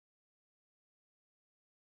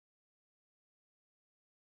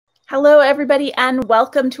Hello, everybody, and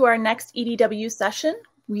welcome to our next EDW session.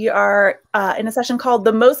 We are in a session called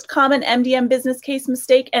The Most Common MDM Business Case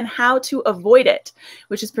Mistake and How to Avoid It,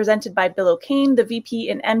 which is presented by Bill O'Kane, the VP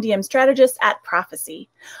and MDM strategist at Prophecy.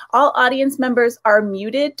 All audience members are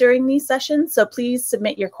muted during these sessions, so please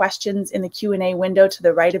submit your questions in the Q&A window to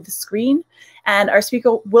the right of the screen, and our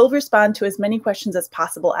speaker will respond to as many questions as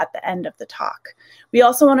possible at the end of the talk. We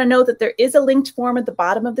also want to note that there is a linked form at the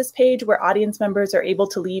bottom of this page where audience members are able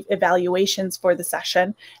to leave evaluations for the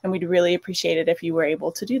session, and we'd really appreciate it if you were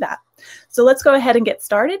able to do that. So let's go ahead and get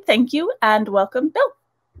started. Thank you, and welcome, Bill.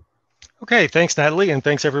 Okay, thanks, Natalie, and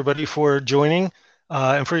thanks everybody for joining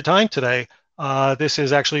and for your time today. This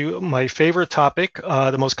is actually my favorite topic,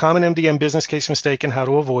 the most common MDM business case mistake and how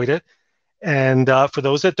to avoid it. And for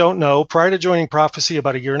those that don't know, prior to joining Prophecy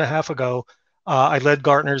about 1.5 years ago, I led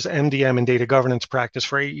Gartner's MDM and data governance practice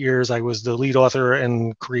for 8 years. I was the lead author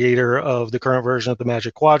and creator of the current version of the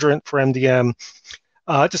Magic Quadrant for MDM.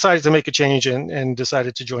 Decided to make a change and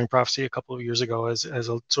decided to join Prophecy a couple of years ago as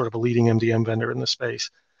a sort of a leading MDM vendor in the space.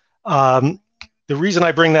 The reason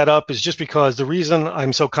I bring that up is just because the reason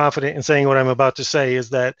I'm so confident in saying what I'm about to say is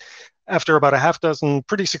that after about 6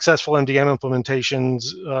 pretty successful MDM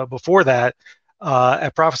implementations before that,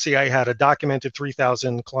 at Prophecy, I had a documented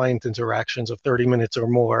 3,000 client interactions of 30 minutes or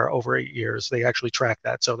more over 8 years. They actually track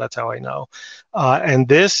that, so that's how I know. And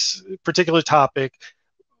this particular topic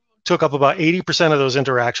took up about 80% of those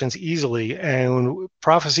interactions easily, and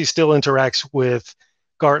Prophecy still interacts with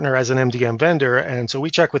Gartner as an MDM vendor, and so we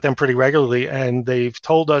check with them pretty regularly, and they've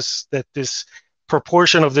told us that this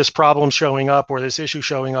proportion of this problem showing up or this issue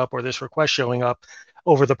showing up or this request showing up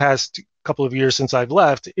over the past couple of years since I've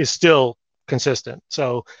left is still consistent.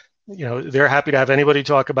 So, you know, they're happy to have anybody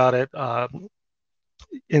talk about it,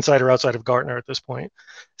 inside or outside of Gartner at this point.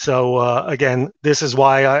 So again, this is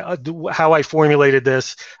why how I formulated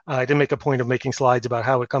this. I didn't make a point of making slides about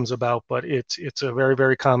how it comes about, but it's a very,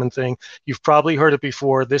 very common thing. You've probably heard it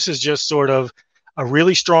before. This is just sort of a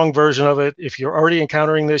really strong version of it. If you're already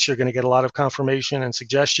encountering this, you're going to get a lot of confirmation and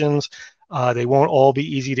suggestions. They won't all be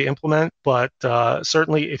easy to implement, but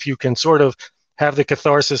certainly if you can sort of have the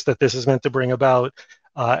catharsis that this is meant to bring about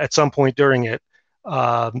at some point during it,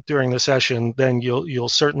 during the session, then you'll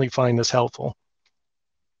certainly find this helpful.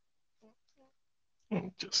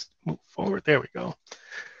 Just move forward. There we go.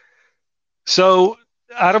 So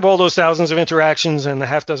out of all those thousands of interactions and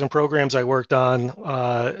the 6 programs I worked on,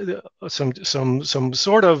 some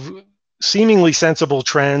sort of seemingly sensible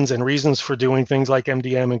trends and reasons for doing things like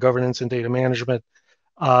MDM and governance and data management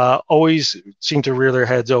always seem to rear their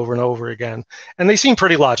heads over and over again. And they seem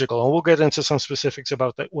pretty logical, and we'll get into some specifics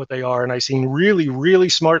about what they are. And I've seen really, really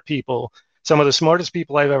smart people, some of the smartest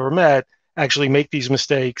people I've ever met, actually make these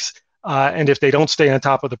mistakes. And if they don't stay on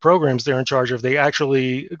top of the programs they're in charge of, they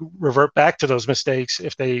actually revert back to those mistakes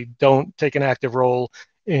if they don't take an active role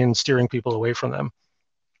in steering people away from them.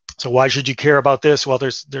 So why should you care about this? Well,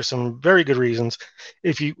 there's some very good reasons.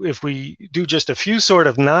 If we do just a few sort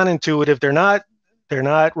of non-intuitive, they're not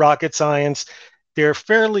rocket science. They're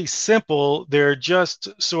fairly simple. They're just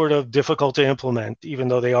sort of difficult to implement, even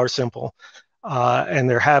though they are simple. And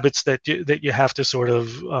they're habits that you have to sort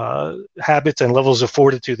of habits and levels of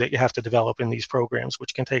fortitude that you have to develop in these programs,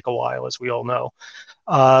 which can take a while, as we all know.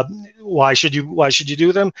 Why should you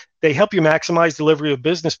do them? They help you maximize delivery of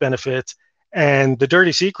business benefits, and the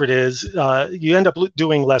dirty secret is you end up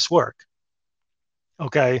doing less work.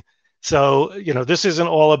 Okay. So, you know, this isn't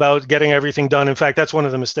all about getting everything done. In fact, that's one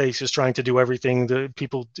of the mistakes, is trying to do everything.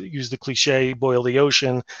 People use the cliche, boil the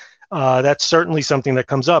ocean. That's certainly something that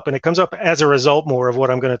comes up, and it comes up as a result more of what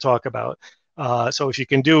I'm going to talk about. So if you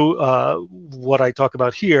can do what I talk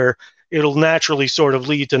about here, it'll naturally sort of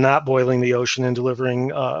lead to not boiling the ocean and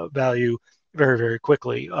delivering value very, very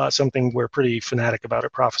quickly, something we're pretty fanatic about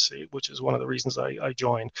at Prophecy, which is one of the reasons I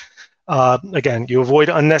joined. Again, you avoid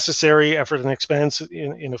unnecessary effort and expense.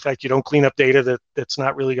 In effect, you don't clean up data that's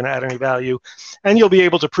not really going to add any value, and you'll be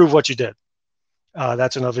able to prove what you did.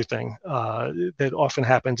 That's another thing that often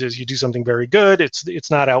happens, is you do something very good.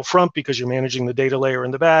 It's not out front because you're managing the data layer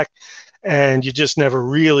in the back, and you just never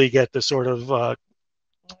really get the sort of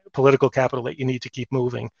political capital that you need to keep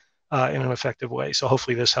moving in an effective way. So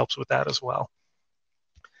hopefully this helps with that as well.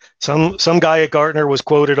 Some guy at Gartner was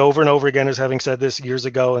quoted over and over again as having said this years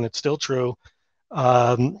ago, and it's still true.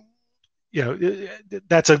 You know,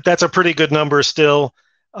 that's a pretty good number still.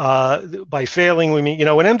 By failing, we mean, you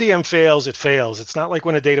know, when MDM fails, it fails. It's not like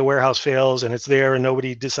when a data warehouse fails and it's there and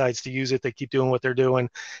nobody decides to use it. They keep doing what they're doing.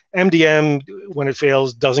 MDM, when it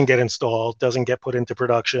fails, doesn't get installed, doesn't get put into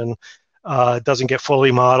production, doesn't get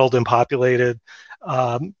fully modeled and populated.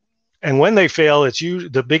 And when they fail,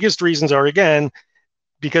 the biggest reasons are, again,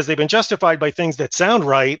 because they've been justified by things that sound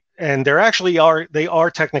right, and they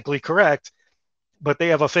are technically correct, but they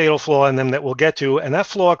have a fatal flaw in them that we'll get to. And that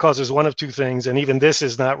flaw causes one of two things. And even this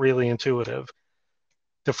is not really intuitive.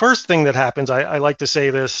 The first thing that happens, I like to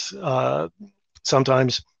say this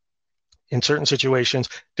sometimes in certain situations,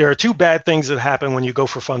 there are two bad things that happen when you go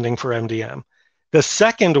for funding for MDM. The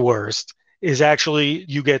second worst is actually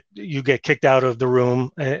you get kicked out of the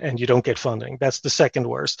room and you don't get funding. That's the second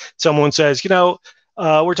worst. Someone says,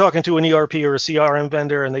 we're talking to an ERP or a CRM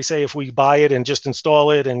vendor, and they say if we buy it and just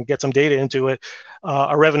install it and get some data into it,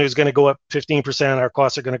 our revenue is going to go up 15%, our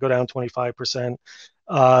costs are going to go down 25%.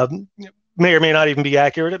 May or may not even be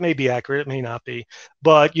accurate. It may be accurate, it may not be,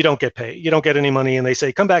 but you don't get paid. You don't get any money, and they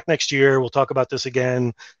say, come back next year, we'll talk about this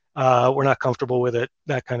again. We're not comfortable with it,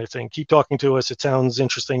 that kind of thing. Keep talking to us. It sounds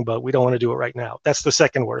interesting, but we don't want to do it right now. That's the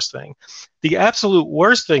second worst thing. The absolute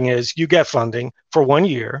worst thing is you get funding for 1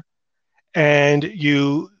 year, and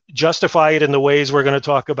you justify it in the ways we're going to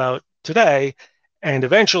talk about today. And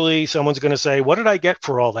eventually someone's going to say, what did I get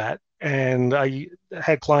for all that? And I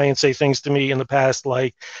had clients say things to me in the past,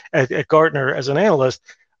 like at Gartner as an analyst,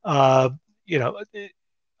 I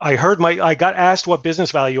got asked what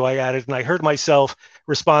business value I added, and I heard myself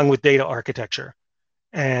respond with data architecture.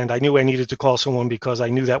 And I knew I needed to call someone because I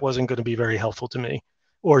knew that wasn't going to be very helpful to me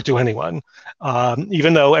or to anyone.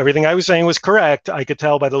 Even though everything I was saying was correct, I could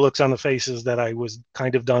tell by the looks on the faces that I was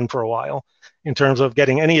kind of done for a while in terms of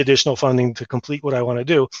getting any additional funding to complete what I want to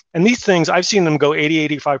do. And these things, I've seen them go 80,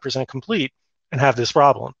 85% complete and have this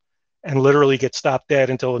problem and literally get stopped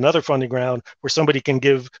dead until another funding round where somebody can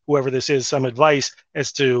give whoever this is some advice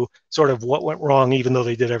as to sort of what went wrong, even though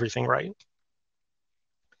they did everything right.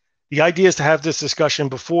 The idea is to have this discussion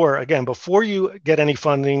before you get any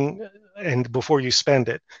funding and before you spend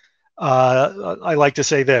it. I like to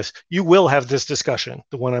say this, you will have this discussion,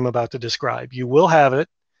 the one I'm about to describe. You will have it.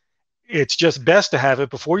 It's just best to have it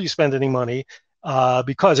before you spend any money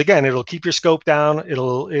because, again, it'll keep your scope down.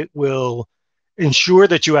 It will ensure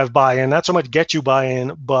that you have buy-in, not so much get you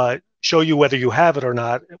buy-in, but show you whether you have it or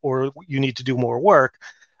not, or you need to do more work.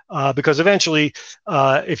 Because eventually,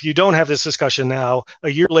 if you don't have this discussion now, a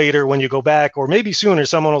year later, when you go back, or maybe sooner,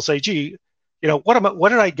 someone will say, gee, what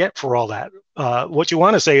did I get for all that? What you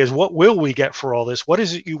want to say is, what will we get for all this? What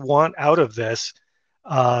is it you want out of this?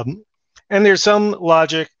 And there's some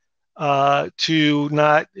logic to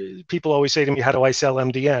not, people always say to me, how do I sell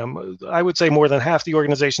MDM? I would say more than half the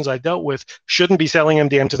organizations I dealt with shouldn't be selling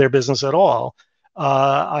MDM to their business at all.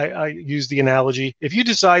 I use the analogy, if you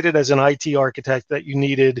decided as an IT architect that you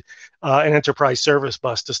needed an enterprise service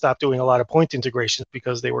bus to stop doing a lot of point integrations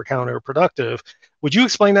because they were counterproductive, would you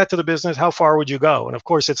explain that to the business? How far would you go? And of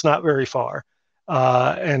course, it's not very far.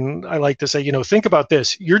 And I like to say, think about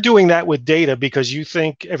this. You're doing that with data because you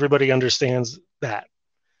think everybody understands that.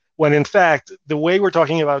 When in fact, the way we're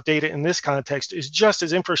talking about data in this context is just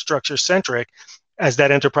as infrastructure centric as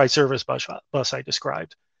that enterprise service bus I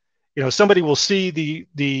described. Somebody will see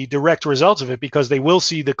the direct results of it because they will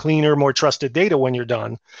see the cleaner, more trusted data when you're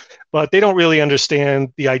done, but they don't really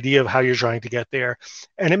understand the idea of how you're trying to get there.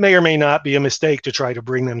 And it may or may not be a mistake to try to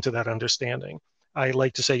bring them to that understanding. I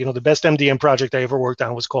like to say, the best MDM project I ever worked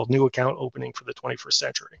on was called New Account Opening for the 21st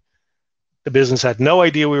Century. The business had no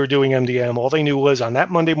idea we were doing MDM. All they knew was on that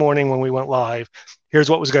Monday morning when we went live, here's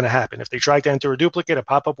what was going to happen. If they tried to enter a duplicate, a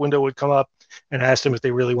pop-up window would come up and ask them if they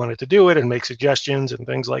really wanted to do it and make suggestions and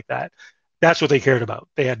things like that. That's what they cared about.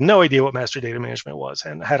 They had no idea what master data management was.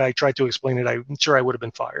 And had I tried to explain it, I'm sure I would have been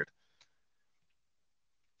fired.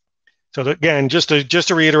 So again, just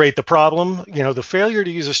to reiterate the problem, the failure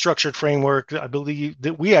to use a structured framework, I believe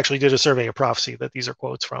that we actually did a survey of prophecy that these are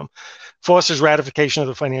quotes from, fosters ratification of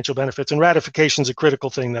the financial benefits, and ratification is a critical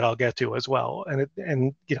thing that I'll get to as well.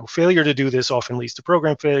 And failure to do this often leads to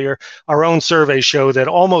program failure. Our own surveys show that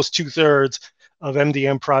almost 2/3 of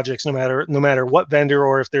MDM projects, no matter what vendor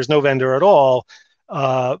or if there's no vendor at all,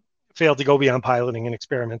 failed to go beyond piloting and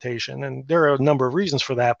experimentation. And there are a number of reasons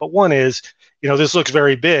for that, but one is, this looks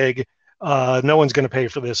very big. No one's going to pay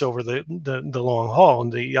for this over the long haul.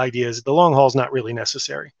 And the idea is the long haul is not really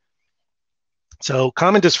necessary. So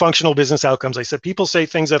common dysfunctional business outcomes. I said people say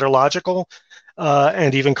things that are logical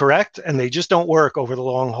and even correct, and they just don't work over the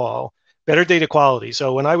long haul. Better data quality.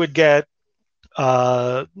 So when I would get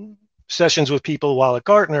sessions with people while at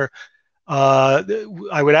Gartner,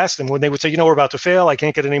 I would ask them when they would say, we're about to fail. I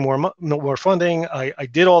can't get any more funding. I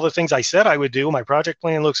did all the things I said I would do. My project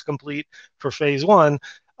plan looks complete for phase one.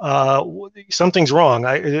 Something's wrong.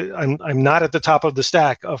 I'm not at the top of the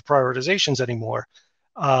stack of prioritizations anymore.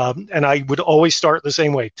 And I would always start the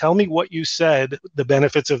same way. Tell me what you said the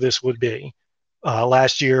benefits of this would be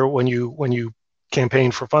last year when you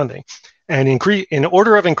campaigned for funding. And in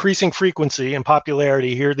order of increasing frequency and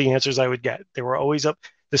popularity, here are the answers I would get. They were always up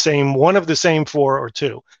the same, one of the same four or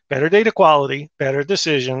two. Better data quality, better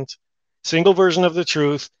decisions, single version of the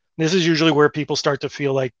truth. This is usually where people start to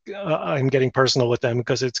feel like I'm getting personal with them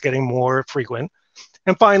because it's getting more frequent.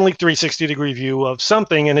 And finally, 360-degree view of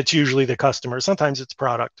something, and it's usually the customer. Sometimes it's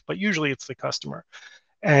product, but usually it's the customer.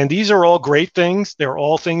 And these are all great things. They're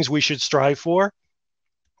all things we should strive for,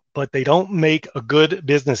 but they don't make a good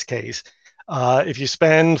business case. If you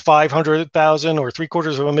spend 500,000 or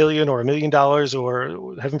 $750,000 or $1 million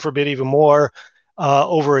or heaven forbid even more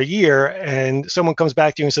over a year, and someone comes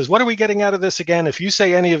back to you and says, "What are we getting out of this again?" If you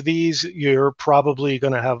say any of these, you're probably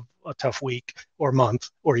going to have a tough week or month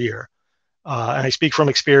or year. And I speak from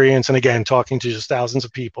experience, and again, talking to just thousands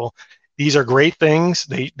of people. These are great things.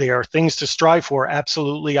 They are things to strive for.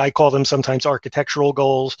 Absolutely, I call them sometimes architectural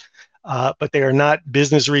goals. But they are not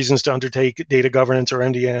business reasons to undertake data governance or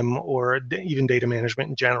MDM or even data management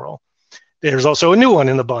in general. There's also a new one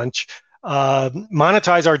in the bunch,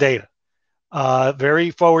 monetize our data. Very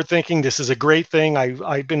forward thinking. This is a great thing.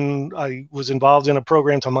 I was involved in a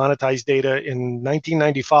program to monetize data in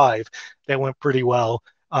 1995 that went pretty well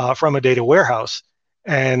from a data warehouse.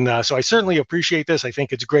 And so I certainly appreciate this. I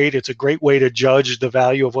think it's great. It's a great way to judge the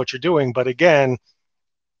value of what you're doing. But again,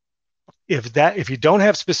 if you don't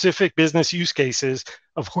have specific business use cases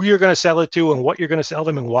of who you're going to sell it to and what you're going to sell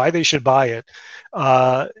them and why they should buy it,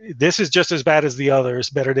 this is just as bad as the others.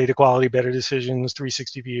 Better data quality, better decisions,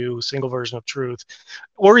 360 view, single version of truth,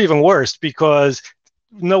 or even worse, because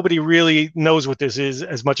nobody really knows what this is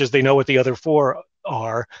as much as they know what the other four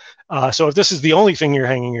are. So if this is the only thing you're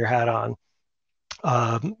hanging your hat on,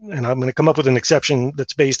 and I'm going to come up with an exception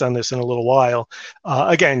that's based on this in a little while.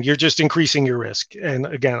 Again, you're just increasing your risk. And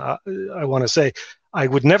again, I want to say, I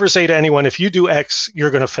would never say to anyone, if you do X,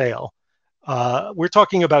 you're going to fail. We're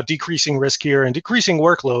talking about decreasing risk here and decreasing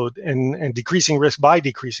workload and decreasing risk by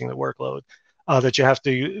decreasing the workload that you have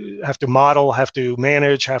to model, have to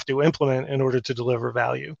manage, have to implement in order to deliver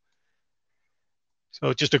value.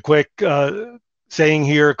 So just a quick saying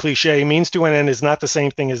here, cliche, means to an end is not the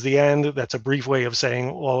same thing as the end. That's a brief way of saying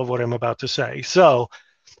all of what I'm about to say. So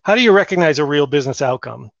how do you recognize a real business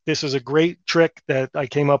outcome? This is a great trick that I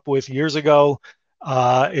came up with years ago.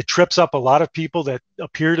 It trips up a lot of people that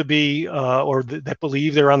appear to be or that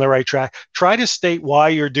believe they're on the right track. Try to state why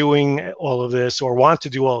you're doing all of this or want to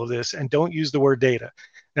do all of this, and don't use the word data.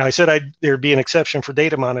 Now, I said there'd be an exception for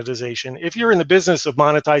data monetization. If you're in the business of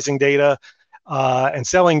monetizing data and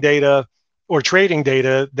selling data, or trading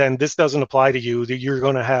data, then this doesn't apply to you. That you're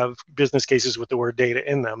going to have business cases with the word data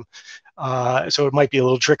in them. So it might be a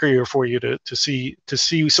little trickier for you to see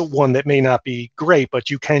one that may not be great, but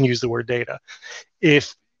you can use the word data.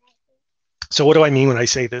 So what do I mean when I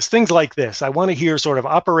say this? Things like this. I want to hear sort of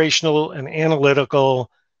operational and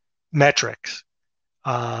analytical metrics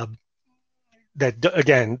that,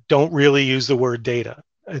 again, don't really use the word data.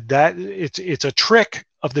 That it's a trick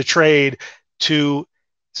of the trade to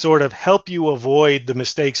sort of help you avoid the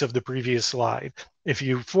mistakes of the previous slide. If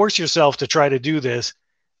you force yourself to try to do this,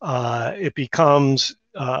 it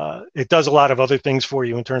does a lot of other things for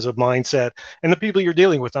you in terms of mindset and the people you're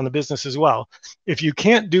dealing with on the business as well. If you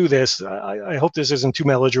can't do this, I hope this isn't too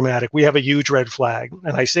melodramatic. We have a huge red flag.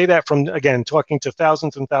 And I say that from, again, talking to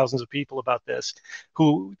thousands and thousands of people about this,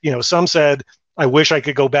 who, some said, I wish I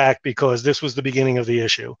could go back because this was the beginning of the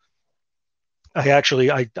issue.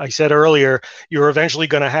 I said earlier, you're eventually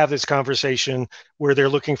going to have this conversation where they're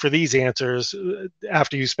looking for these answers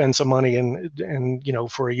after you spend some money and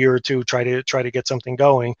for a year or two try to get something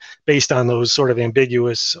going based on those sort of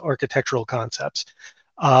ambiguous architectural concepts.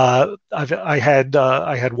 I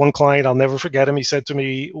had one client, I'll never forget him. He said to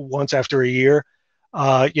me once after a year,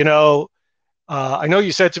 I know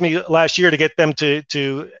you said to me last year to get them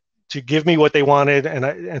to give me what they wanted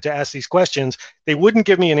and to ask these questions. They wouldn't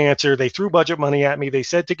give me an answer. They threw budget money at me. They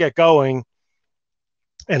said to get going,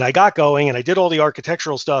 and I got going and I did all the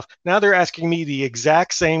architectural stuff. Now they're asking me the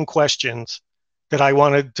exact same questions that I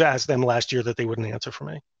wanted to ask them last year that they wouldn't answer for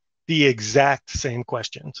me. The exact same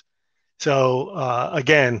questions. So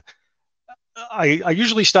again, I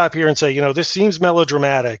usually stop here and say, this seems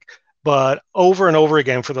melodramatic, but over and over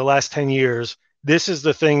again for the last 10 years, this is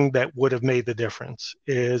the thing that would have made the difference.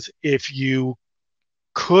 Is if you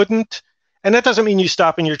couldn't, and that doesn't mean you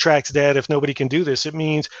stop in your tracks dead if nobody can do this. It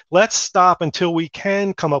means let's stop until we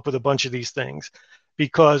can come up with a bunch of these things,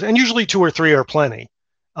 and usually 2 or 3 are plenty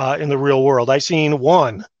in the real world. I've seen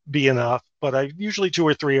 1 be enough, but usually 2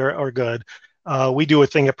 or 3 are good. We do a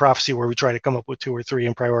thing at Prophecy where we try to come up with 2 or 3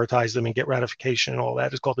 and prioritize them and get ratification and all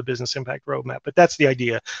that. It's called the business impact roadmap. But that's the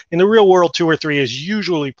idea. In the real world, 2 or 3 is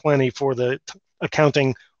usually plenty for the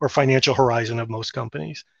accounting or financial horizon of most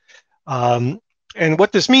companies. And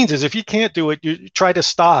what this means is if you can't do it, you try to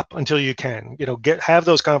stop until you can, have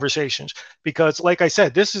those conversations, because like I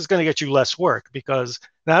said, this is going to get you less work, because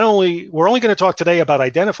not only we're only going to talk today about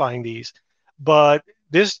identifying these, but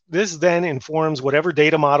this then informs whatever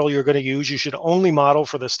data model you're going to use. You should only model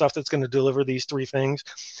for the stuff that's going to deliver these 3 things.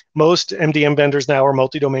 Most MDM vendors now are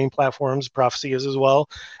multi-domain platforms. Prophecy is as well.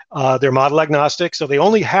 They're model agnostic, so they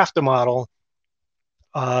only have to model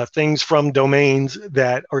things from domains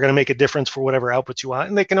that are going to make a difference for whatever outputs you want.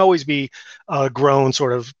 And they can always be grown,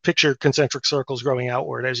 sort of picture concentric circles growing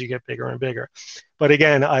outward as you get bigger and bigger. But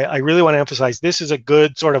again, I really want to emphasize this is a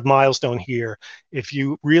good sort of milestone here. If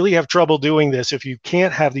you really have trouble doing this, if you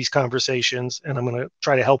can't have these conversations, and I'm going to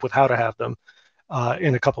try to help with how to have them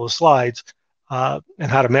in a couple of slides,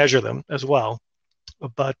 and how to measure them as well.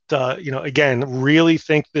 But, again, really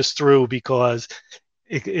think this through, because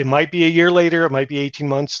it might be a year later, it might be 18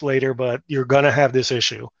 months later, but you're going to have this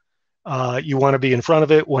issue. You want to be in front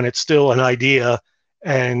of it when it's still an idea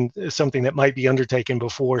and something that might be undertaken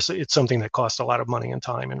before. So it's something that costs a lot of money and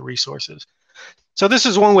time and resources. So this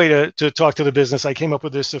is one way to talk to the business. I came up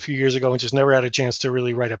with this a few years ago and just never had a chance to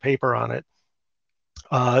really write a paper on it.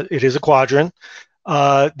 It is a quadrant.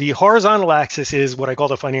 The horizontal axis is what I call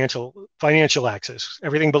the financial axis.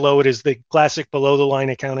 Everything below it is the classic below the line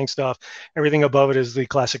accounting stuff. Everything above it is the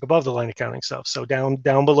classic above the line accounting stuff. So down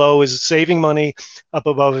below is saving money, up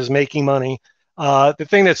above is making money. The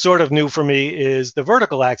thing that's sort of new for me is the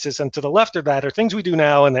vertical axis, and to the left of that are things we do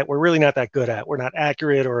now and that we're really not that good at. We're not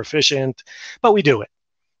accurate or efficient, but we do it.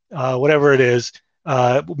 Whatever it is.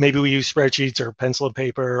 Maybe we use spreadsheets or pencil and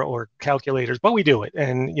paper or calculators, but we do it.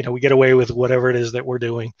 And, we get away with whatever it is that we're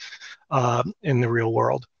doing in the real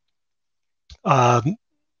world. On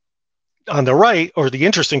the right, or the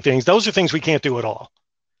interesting things, those are things we can't do at all.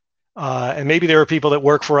 And maybe there are people that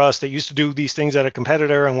work for us that used to do these things at a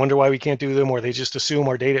competitor and wonder why we can't do them, or they just assume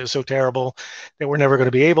our data is so terrible that we're never going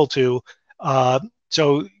to be able to. Why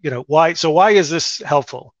is this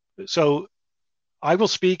helpful? So I will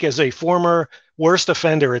speak as a former worst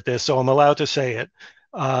offender at this, so I'm allowed to say it.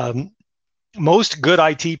 Most good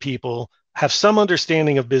IT people have some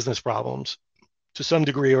understanding of business problems to some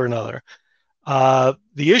degree or another. The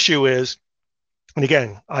issue is, and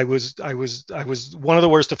again, I was one of the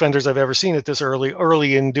worst offenders I've ever seen at this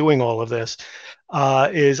early in doing all of this,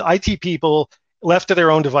 is IT people left to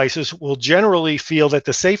their own devices will generally feel that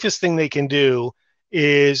the safest thing they can do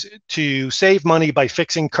is to save money by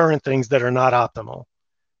fixing current things that are not optimal,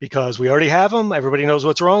 because we already have them. Everybody knows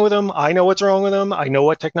what's wrong with them. I know what's wrong with them. I know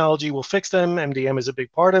what technology will fix them. MDM is a big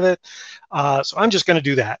part of it. So I'm just going to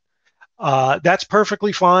do that. That's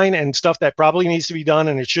perfectly fine and stuff that probably needs to be done,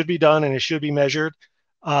 and it should be done, and it should be measured.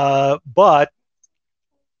 But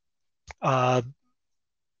they're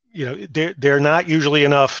not usually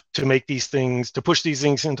enough to make these things, to push these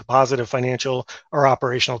things into positive financial or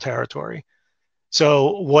operational territory.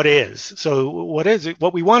 So what is it?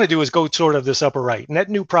 What we want to do is go sort of this upper right, net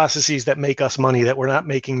new processes that make us money that we're not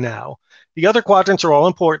making now. The other quadrants are all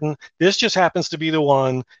important. This just happens to be the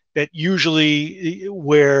one that usually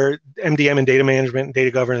where MDM and data management and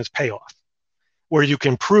data governance pay off, where you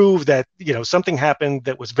can prove that something happened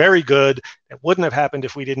that was very good, that wouldn't have happened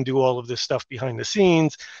if we didn't do all of this stuff behind the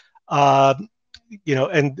scenes. And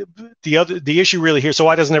the issue really here. So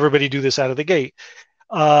why doesn't everybody do this out of the gate?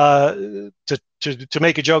 To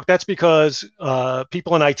make a joke, that's because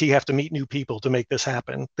people in IT have to meet new people to make this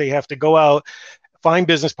happen. They have to go out, find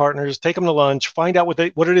business partners, take them to lunch, find out what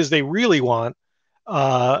it is they really want,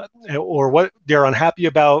 or what they're unhappy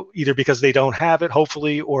about, either because they don't have it,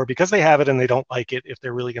 hopefully, or because they have it and they don't like it, if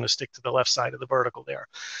they're really going to stick to the left side of the vertical there.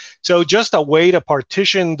 So just a way to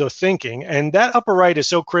partition the thinking. And that upper right is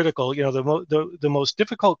so critical. The most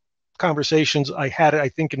difficult conversations I had, I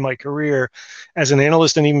think, in my career as an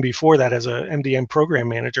analyst, and even before that as a MDM program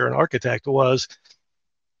manager and architect, was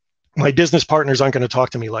my business partners aren't going to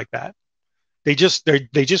talk to me like that. They just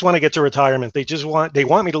want to get to retirement. They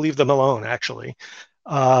want me to leave them alone, actually.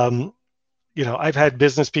 I've had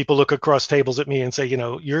business people look across tables at me and say,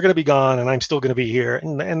 you're going to be gone and I'm still going to be here.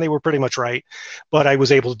 And they were pretty much right. But I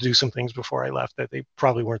was able to do some things before I left that they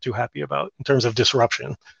probably weren't too happy about in terms of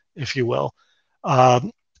disruption, if you will.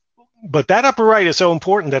 But that upper right is so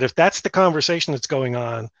important that if that's the conversation that's going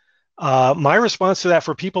on, my response to that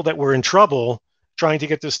for people that were in trouble trying to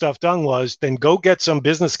get this stuff done was, then go get some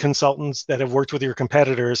business consultants that have worked with your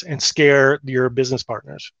competitors and scare your business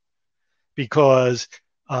partners. Because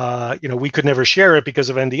We could never share it because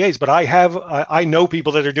of NDAs, but I know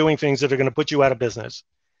people that are doing things that are going to put you out of business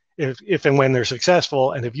if and when they're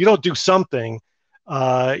successful. And if you don't do something,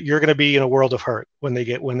 you're going to be in a world of hurt when they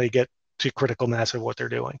get to critical mass of what they're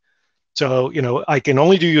doing. So, I can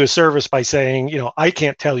only do you a service by saying, I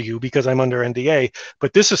can't tell you because I'm under NDA,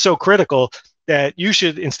 but this is so critical that you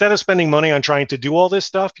should, instead of spending money on trying to do all this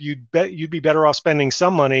stuff, you'd be better off spending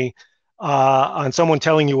some money on someone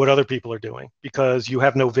telling you what other people are doing, because you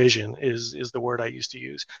have no vision is the word I used to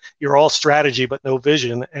use. You're all strategy, but no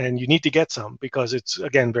vision, and you need to get some, because it's,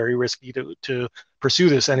 again, very risky to pursue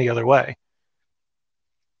this any other way.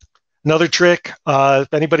 Another trick,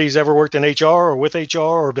 if anybody's ever worked in HR or with HR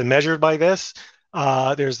or been measured by this,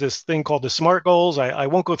 there's this thing called the SMART goals. I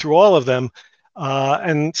won't go through all of them,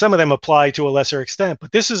 and some of them apply to a lesser extent,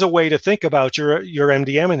 but this is a way to think about your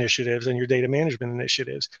MDM initiatives and your data management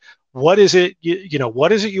initiatives. What is it,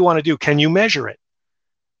 what is it you want to do? Can you measure it?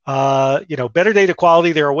 Better data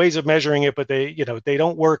quality, there are ways of measuring it, but they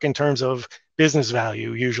don't work in terms of business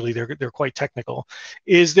value. Usually they're quite technical.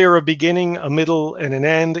 Is there a beginning, a middle, and an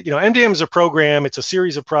end? MDM is a program. It's a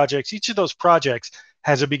series of projects. Each of those projects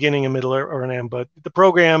has a beginning, a middle, or an end, but the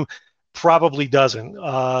program probably doesn't.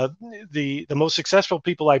 The most successful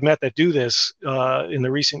people I've met that do this in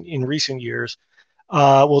recent years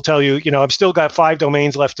will tell you, I've still got 5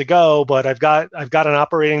 domains left to go, but I've got an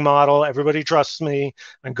operating model. Everybody trusts me.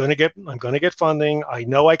 I'm going to get funding. I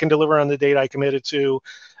know I can deliver on the data I committed to.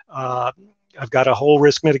 I've got a whole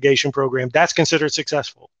risk mitigation program. That's considered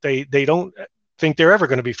successful. They don't think they're ever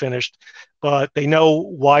going to be finished, but they know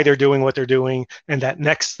why they're doing what they're doing, and that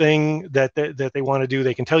next thing that they want to do,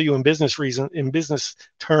 they can tell you in business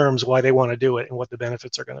terms why they want to do it and what the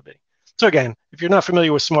benefits are going to be. So again, if you're not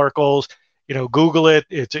familiar with SMART goals, Google it.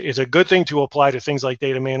 It's a good thing to apply to things like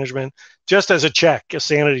data management, just as a check, a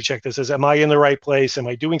sanity check that says, am I in the right place? Am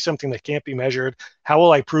I doing something that can't be measured? How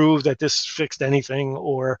will I prove that this fixed anything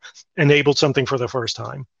or enabled something for the first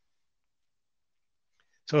time?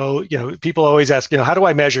 So, people always ask, how do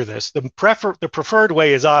I measure this? The preferred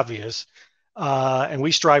way is obvious. And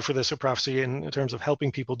we strive for this at Prophecy in terms of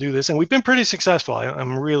helping people do this. And we've been pretty successful.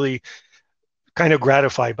 I'm really kind of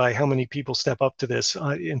gratified by how many people step up to this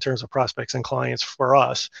in terms of prospects and clients for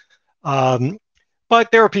us. But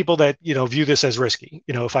there are people that, view this as risky.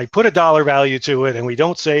 If I put a dollar value to it and we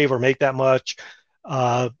don't save or make that much,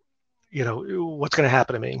 what's going to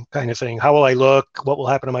happen to me, kind of thing. How will I look? What will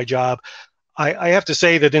happen to my job? I have to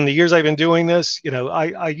say that in the years I've been doing this,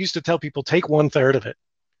 I used to tell people, take 1/3 of it.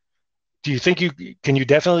 Do you think can you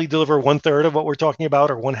definitely deliver 1/3 of what we're talking about,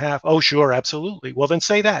 or 1/2? Oh, sure, absolutely. Well, then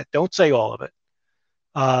say that. Don't say all of it.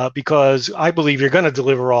 Because I believe you're going to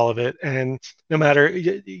deliver all of it. And no matter,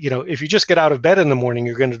 if you just get out of bed in the morning,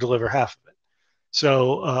 you're going to deliver half of it.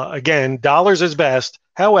 So again, dollars is best.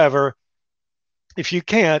 However, if you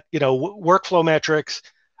can't, workflow metrics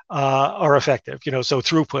are effective. So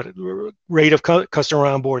throughput, rate of customer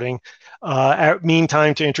onboarding, mean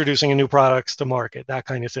time to introducing a new products to market, that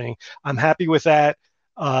kind of thing. I'm happy with that.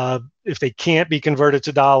 If they can't be converted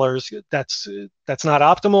to dollars, that's not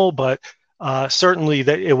optimal, but certainly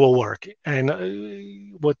that it will work.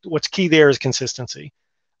 And what's key there is consistency,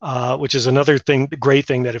 which is another great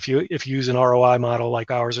thing, that if you use an ROI model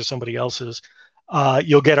like ours or somebody else's,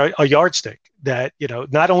 you'll get a yardstick that,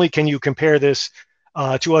 not only can you compare this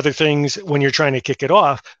to other things when you're trying to kick it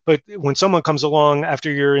off, but when someone comes along after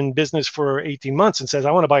you're in business for 18 months and says,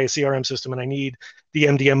 I want to buy a CRM system and I need the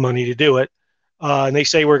MDM money to do it, and they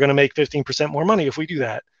say we're going to make 15% more money if we do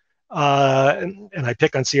that. And I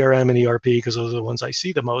pick on CRM and ERP because those are the ones I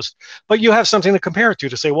see the most. But you have something to compare it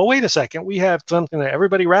to say, well, wait a second, we have something that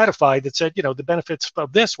everybody ratified that said, the benefits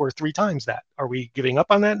of this were 3 times that. Are we giving up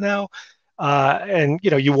on that now? And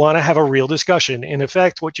you want to have a real discussion. In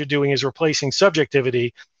effect, what you're doing is replacing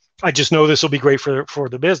subjectivity. I just know this will be great for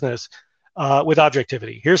the business, with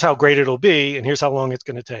objectivity. Here's how great it'll be, and here's how long it's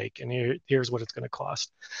going to take, and here's what it's going to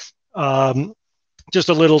cost. Just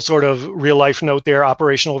a little sort of real life note there,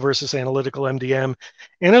 operational versus analytical MDM.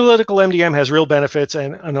 Analytical MDM has real benefits,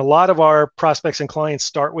 and a lot of our prospects and clients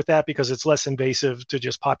start with that because it's less invasive to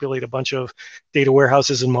just populate a bunch of data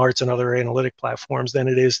warehouses and marts and other analytic platforms than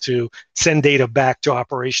it is to send data back to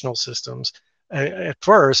operational systems. At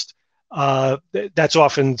first, that's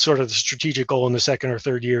often sort of the strategic goal in the 2nd or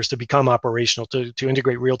 3rd years, to become operational, to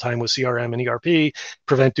integrate real time with CRM and ERP,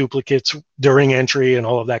 prevent duplicates during entry and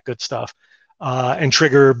all of that good stuff. And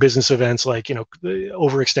trigger business events like, the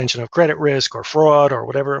overextension of credit risk or fraud or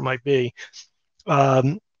whatever it might be.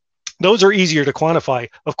 Those are easier to quantify.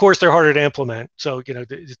 Of course, they're harder to implement. So,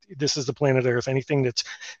 this is the planet Earth. Anything that's,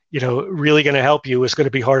 really going to help you is going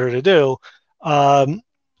to be harder to do.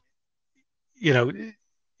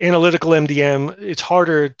 analytical MDM, it's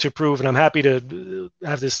harder to prove, and I'm happy to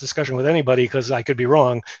have this discussion with anybody because I could be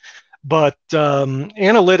wrong. But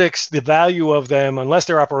analytics, the value of them, unless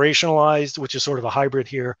they're operationalized, which is sort of a hybrid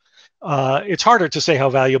here, it's harder to say how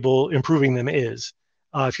valuable improving them is.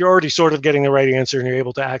 If you're already sort of getting the right answer and you're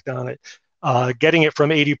able to act on it, getting it from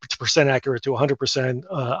 80% accurate to 100%,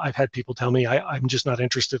 I've had people tell me I'm just not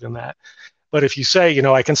interested in that. But if you say,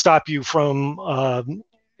 I can stop you from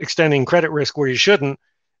extending credit risk where you shouldn't,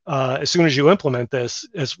 as soon as you implement this,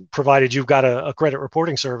 as provided you've got a credit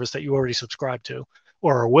reporting service that you already subscribe to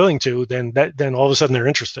or are willing to, then all of a sudden they're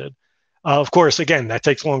interested. Of course, again, that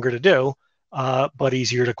takes longer to do, but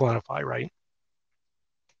easier to quantify, right?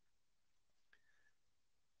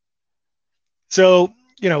 So,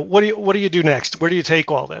 what do you do next? Where do you take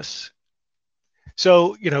all this?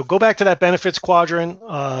 So, go back to that benefits quadrant,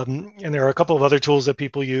 and there are a couple of other tools that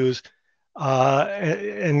people use,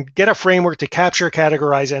 and get a framework to capture,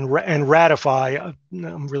 categorize, and ratify.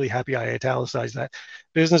 I'm really happy I italicized that.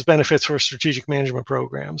 Business benefits for strategic management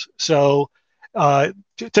programs. So,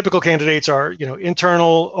 typical candidates are,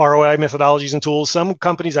 internal ROI methodologies and tools. Some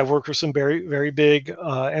companies, I've worked with some very, very big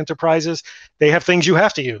enterprises, they have things you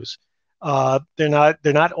have to use. They're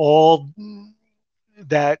not all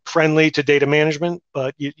that friendly to data management,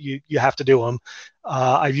 but you have to do them.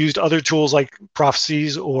 I've used other tools like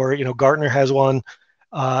Prophecies, or Gartner has one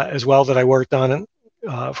as well that I worked on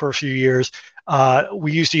for a few years.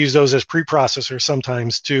 We used to use those as preprocessors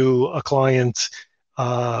sometimes to a client's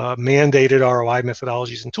mandated ROI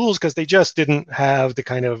methodologies and tools, because they just didn't have the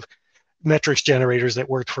kind of metrics generators that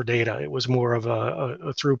worked for data. It was more of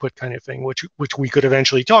a throughput kind of thing, which we could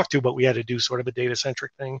eventually talk to, but we had to do sort of a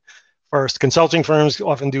data-centric thing first. Consulting firms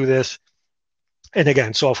often do this. And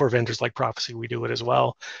again, software vendors like Prophecy, we do it as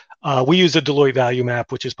well. We use the Deloitte Value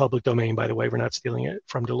Map, which is public domain, by the way. We're not stealing it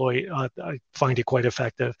from Deloitte. I find it quite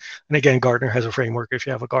effective. And again, Gartner has a framework. If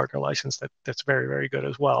you have a Gartner license, that's very, very good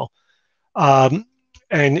as well. So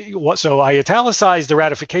I italicized the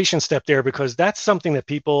ratification step there because that's something that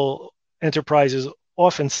enterprises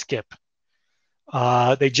often skip.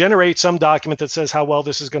 They generate some document that says how well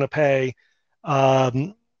this is going to pay,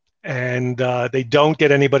 and they don't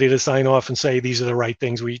get anybody to sign off and say these are the right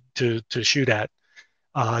things to shoot at,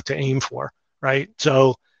 to aim for, right?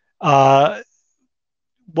 So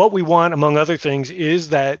what we want, among other things, is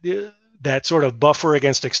that sort of buffer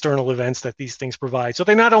against external events that these things provide. So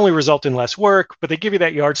they not only result in less work, but they give you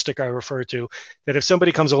that yardstick I refer to, that if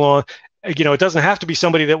somebody comes along, it doesn't have to be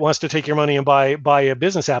somebody that wants to take your money and buy a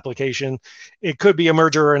business application. It could be a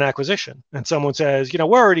merger or an acquisition. And someone says, we're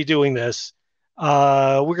already doing this.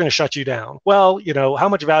 We're going to shut you down. Well, how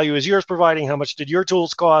much value is yours providing? How much did your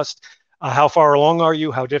tools cost? How far along are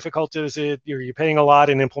you? How difficult is it? Are you paying a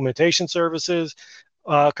lot in implementation services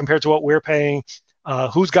compared to what we're paying?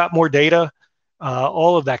 Who's got more data?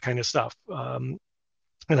 All of that kind of stuff. And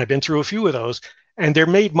I've been through a few of those, and they're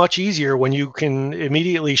made much easier when you can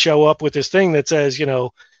immediately show up with this thing that says,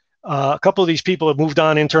 a couple of these people have moved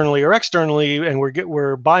on internally or externally, and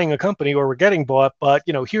we're buying a company or we're getting bought. But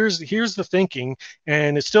here's the thinking,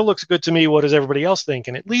 and it still looks good to me. What does everybody else think?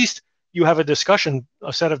 And at least you have a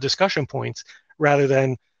set of discussion points, rather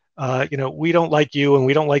than we don't like you and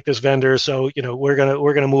we don't like this vendor, so we're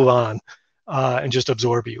gonna move on and just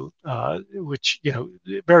absorb you, which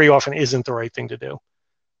very often isn't the right thing to do.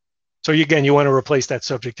 So again, you want to replace that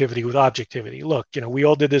subjectivity with objectivity. Look, we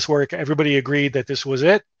all did this work. Everybody agreed that this was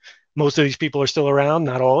it. Most of these people are still around,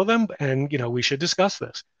 not all of them, and we should discuss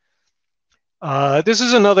this. This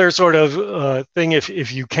is another sort of thing.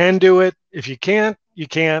 If you can do it, if you can't, you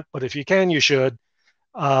can't. But if you can, you should.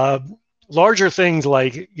 Larger things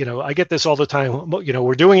like, I get this all the time.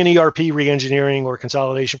 We're doing an ERP re-engineering or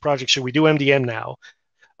consolidation project. Should we do MDM now?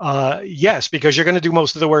 Yes, because you're going to do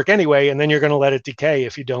most of the work anyway, and then you're going to let it decay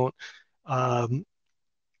if you don't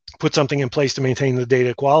put something in place to maintain the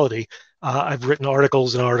data quality. I've written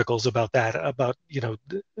articles and articles about that, about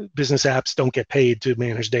business apps don't get paid to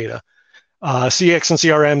manage data. CX and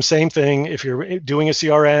CRM, same thing. If you're doing a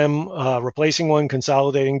CRM, replacing one,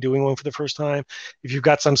 consolidating, doing one for the first time, if you've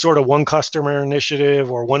got some sort of one customer initiative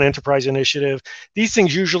or one enterprise initiative, these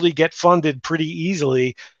things usually get funded pretty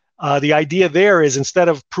easily. The idea there is, instead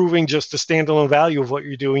of proving just the standalone value of what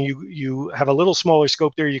you're doing, you have a little smaller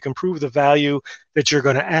scope there. You can prove the value that you're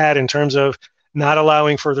going to add in terms of not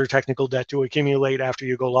allowing further technical debt to accumulate after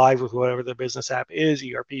you go live with whatever the business app is,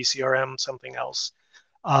 ERP, CRM, something else.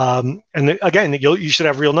 And again, you should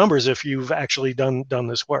have real numbers if you've actually done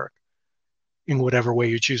this work in whatever way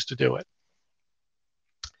you choose to do it.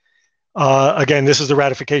 Again, this is the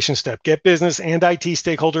ratification step. Get business and IT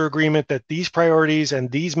stakeholder agreement that these priorities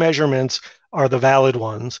and these measurements are the valid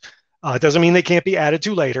ones. It doesn't mean they can't be added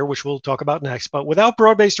to later, which we'll talk about next. But without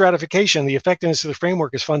broad-based ratification, the effectiveness of the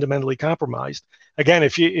framework is fundamentally compromised. Again,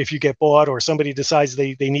 if you get bought or somebody decides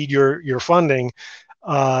they need your funding,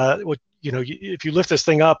 if you lift this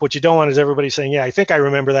thing up, what you don't want is everybody saying, "Yeah, I think I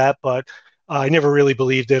remember that, but I never really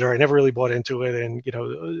believed it, or I never really bought into it." And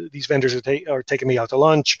these vendors are taking me out to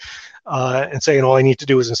lunch and saying all I need to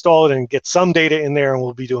do is install it and get some data in there, and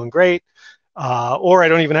we'll be doing great. Or I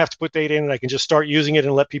don't even have to put data in, and I can just start using it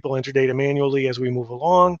and let people enter data manually as we move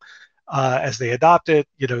along, as they adopt it.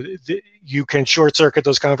 You can short circuit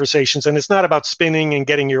those conversations, and it's not about spinning and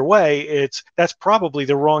getting your way. That's probably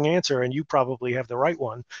the wrong answer, and you probably have the right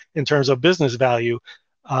one in terms of business value.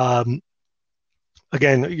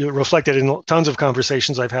 Again, you're reflected in tons of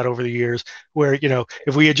conversations I've had over the years where,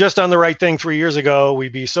 if we had just done the right thing 3 years ago,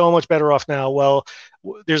 we'd be so much better off now. Well,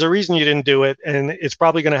 there's a reason you didn't do it, and it's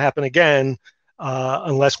probably going to happen again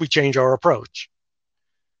unless we change our approach.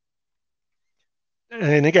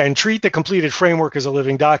 And again, treat the completed framework as a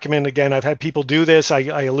living document. Again, I've had people do this. I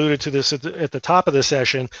alluded to this at the top of the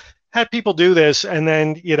session. Had people do this, and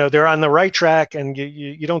then they're on the right track, and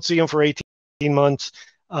you don't see them for 18 months.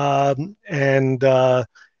 You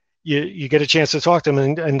get a chance to talk to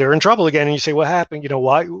them, and they're in trouble again, and you say, what happened?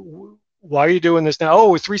 Why are you doing this now?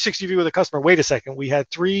 Oh, 360 view of the customer. Wait a second. We had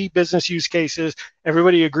 3 business use cases.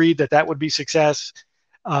 Everybody agreed that would be success.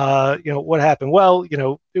 What happened? Well,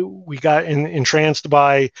 we got entranced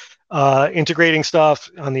by integrating stuff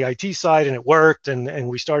on the IT side, and it worked, and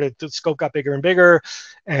we started, the scope got bigger and bigger,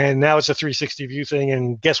 and now it's a 360 view thing,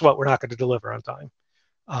 and guess what? We're not going to deliver on time.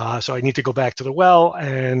 So I need to go back to the well,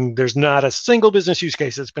 and there's not a single business use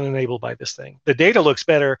case that's been enabled by this thing. The data looks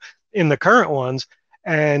better in the current ones,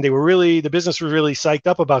 and the business was really psyched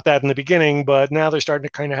up about that in the beginning, but now they're starting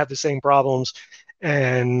to kind of have the same problems,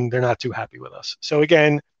 and they're not too happy with us. So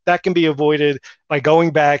again, that can be avoided by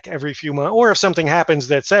going back every few months, or if something happens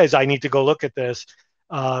that says, I need to go look at this,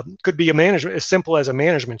 could be as simple as a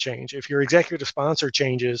management change. If your executive sponsor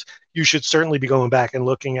changes, you should certainly be going back and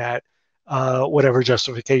looking at whatever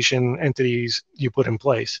justification entities you put in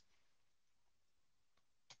place.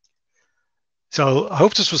 So I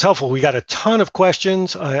hope this was helpful. We got a ton of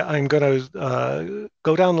questions. I'm going to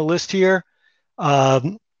go down the list here.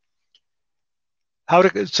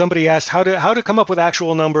 Somebody asked how to come up with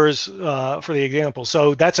actual numbers for the example.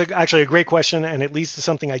 So that's actually a great question, and it leads to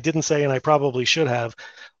something I didn't say and I probably should have.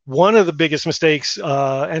 One of the biggest mistakes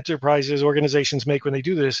enterprises, organizations make when they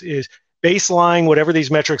do this is baseline whatever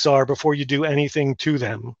these metrics are before you do anything to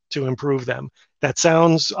them to improve them. That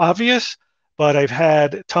sounds obvious, but I've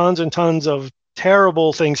had tons and tons of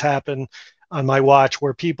terrible things happen on my watch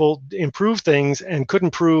where people improved things and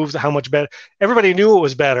couldn't prove how much better. Everybody knew it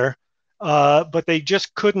was better, but they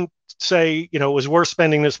just couldn't say, it was worth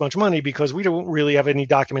spending this much money because we don't really have any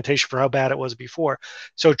documentation for how bad it was before.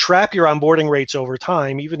 So trap your onboarding rates over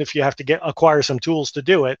time, even if you have to acquire some tools to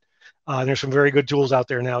do it. There's some very good tools out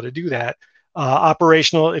there now to do that.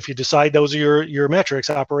 Operational, if you decide those are your metrics,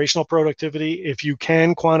 operational productivity, if you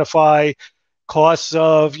can quantify costs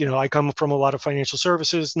of, I come from a lot of financial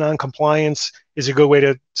services, non-compliance is a good way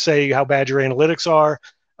to say how bad your analytics are.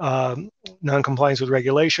 Non-compliance with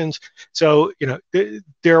regulations. So,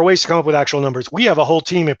 there are ways to come up with actual numbers. We have a whole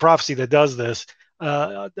team at Prophecy that does this.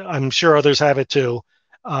 I'm sure others have it too.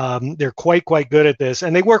 They're quite good at this,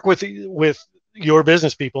 and they work with your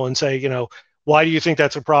business people and say, why do you think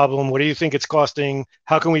that's a problem? What do you think it's costing?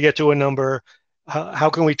 How can we get to a number? How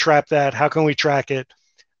can we trap that? How can we track it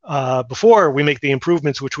before we make the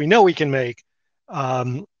improvements, which we know we can make?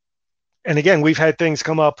 And again, we've had things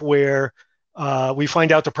come up where we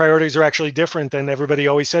find out the priorities are actually different than everybody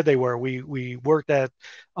always said they were. We worked at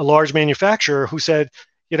a large manufacturer who said,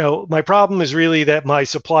 my problem is really that my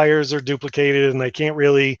suppliers are duplicated and I can't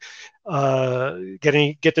really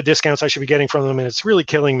get the discounts I should be getting from them, and it's really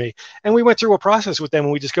killing me. And we went through a process with them,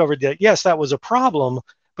 and we discovered that, yes, that was a problem,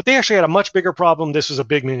 but they actually had a much bigger problem. This was a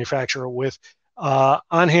big manufacturer with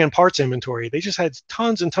on-hand parts inventory. They just had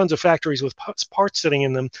tons and tons of factories with parts sitting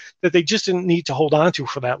in them that they just didn't need to hold on to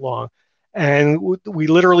for that long. And we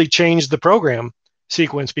literally changed the program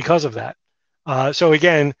sequence because of that. So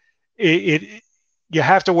again, you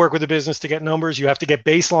have to work with the business to get numbers. You have to get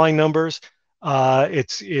baseline numbers.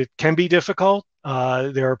 It can be difficult.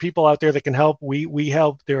 There are people out there that can help. We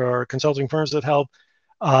help. There are consulting firms that help.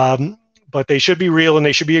 But they should be real, and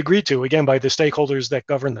they should be agreed to, again, by the stakeholders that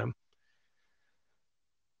govern them.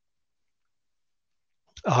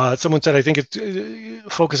 Someone said, I think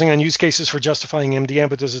it's focusing on use cases for justifying MDM,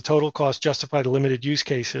 but does the total cost justify the limited use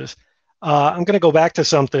cases? I'm going to go back to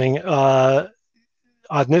something on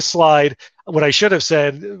this slide. What I should have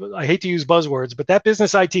said, I hate to use buzzwords, but that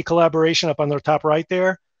business IT collaboration up on the top right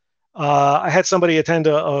there, I had somebody attend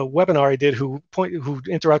a webinar I did who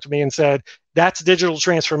interrupted me and said, that's digital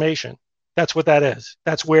transformation. That's what that is.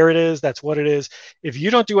 That's where it is. That's what it is. If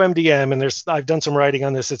you don't do MDM, and I've done some writing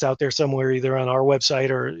on this, it's out there somewhere, either on our website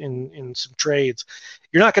or in some trades,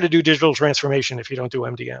 you're not going to do digital transformation if you don't do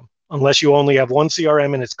MDM, unless you only have one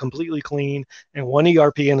CRM and it's completely clean, and one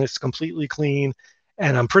ERP and it's completely clean.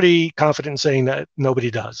 And I'm pretty confident in saying that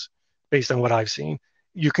nobody does, based on what I've seen.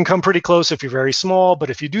 You can come pretty close if you're very small, but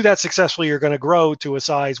if you do that successfully, you're going to grow to a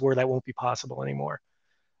size where that won't be possible anymore.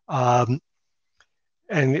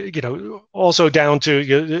 And also down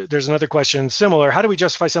to, there's another question similar. How do we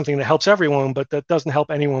justify something that helps everyone, but that doesn't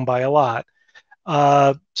help anyone by a lot?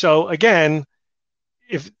 So again,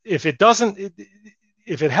 if it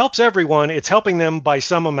helps everyone, it's helping them by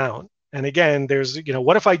some amount. And again, there's,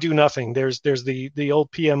 what if I do nothing? There's the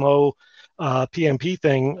old PMO, PMP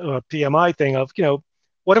thing, PMI thing of,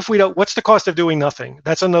 what if we don't, what's the cost of doing nothing?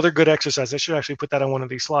 That's another good exercise. I should actually put that on one of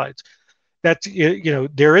these slides. That,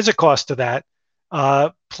 there is a cost to that.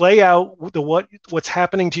 Play out what's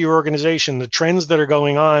happening to your organization, the trends that are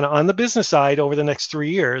going on the business side over the next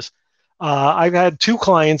 3 years. I've had 2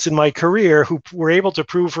 clients in my career who were able to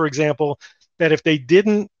prove, for example, that if they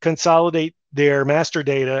didn't consolidate their master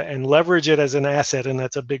data and leverage it as an asset, and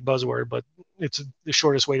that's a big buzzword, but it's the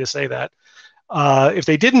shortest way to say that. If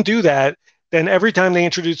they didn't do that, then every time they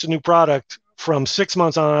introduced a new product from 6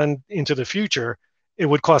 months on into the future, it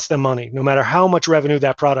would cost them money, no matter how much revenue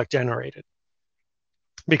that product generated.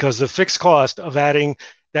 Because the fixed cost of adding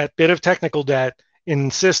that bit of technical debt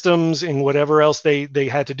in systems, in whatever else they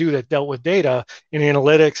had to do that dealt with data in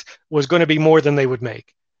analytics, was going to be more than they would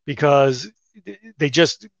make, because they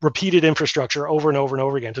just repeated infrastructure over and over and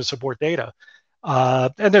over again to support data.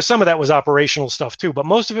 And there's some of that was operational stuff too, but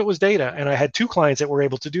most of it was data. And I had 2 clients that were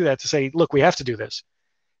able to do that, to say, look, we have to do this.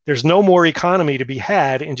 There's no more economy to be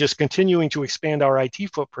had in just continuing to expand our IT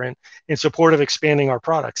footprint in support of expanding our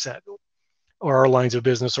product set or our lines of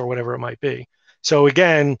business or whatever it might be. So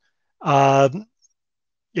again,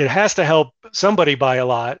 it has to help somebody by a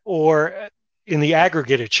lot, or in the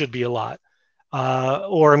aggregate, it should be a lot.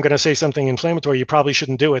 Or I'm going to say something inflammatory, you probably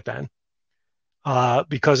shouldn't do it then.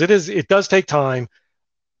 Because it does take time.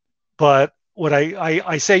 But what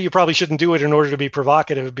I say, you probably shouldn't do it in order to be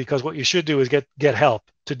provocative, because what you should do is get help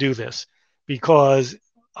to do this, because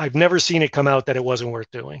I've never seen it come out that it wasn't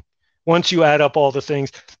worth doing. Once you add up all the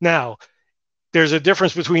things. Now, there's a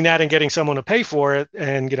difference between that and getting someone to pay for it.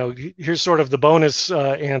 And here's sort of the bonus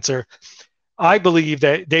answer. I believe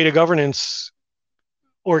that data governance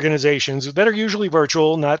organizations that are usually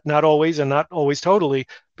virtual, not always and not always totally,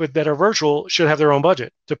 but that are virtual, should have their own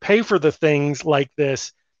budget to pay for the things like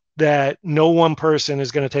this that no one person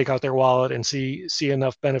is going to take out their wallet and see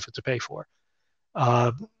enough benefit to pay for.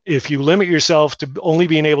 If you limit yourself to only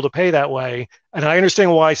being able to pay that way, and I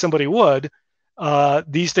understand why somebody would,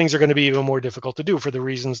 these things are going to be even more difficult to do for the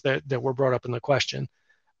reasons that were brought up in the question.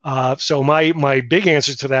 So my big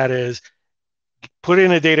answer to that is, put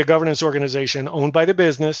in a data governance organization owned by the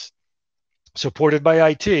business, supported by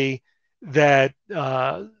IT, that,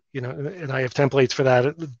 and I have templates for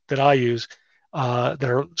that I use, that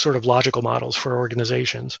are sort of logical models for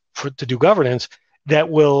organizations to do governance, that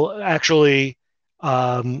will actually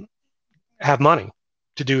have money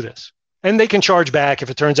to do this. And they can charge back.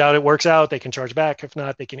 If it turns out it works out, they can charge back. If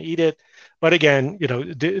not, they can eat it. But again,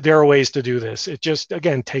 there are ways to do this. It just,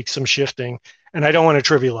 again, takes some shifting. And I don't want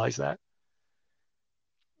to trivialize that.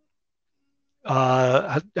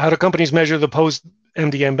 How do companies measure the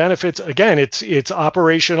post-MDM benefits? Again, it's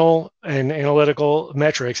operational and analytical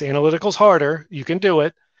metrics. Analytical's harder. You can do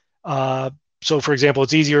it. So, for example,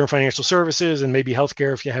 it's easier in financial services and maybe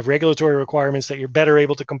healthcare if you have regulatory requirements that you're better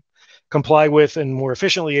able to comply with and more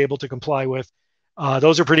efficiently able to comply with.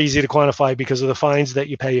 Those are pretty easy to quantify because of the fines that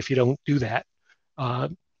you pay if you don't do that.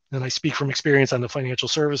 And I speak from experience on the financial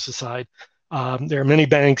services side. There are many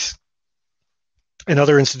banks and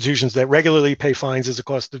other institutions that regularly pay fines as a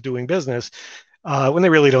cost of doing business when they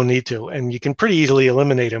really don't need to. And you can pretty easily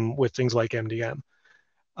eliminate them with things like MDM.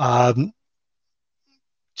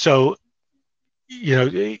 So,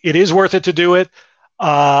 it is worth it to do it.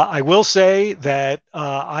 I will say that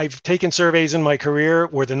I've taken surveys in my career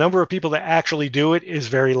where the number of people that actually do it is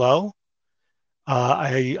very low.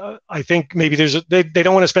 I think maybe they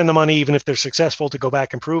don't want to spend the money even if they're successful to go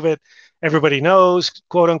back and prove it. Everybody knows,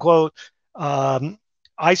 quote unquote.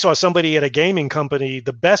 I saw somebody at a gaming company,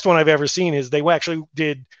 the best one I've ever seen is they actually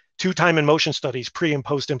did 2 time and motion studies pre and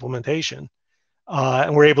post implementation.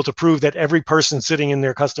 and were able to prove that every person sitting in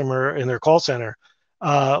their call center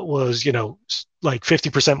was, like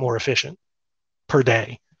 50% more efficient per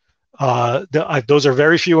day. Those are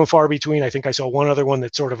very few and far between. I think I saw one other one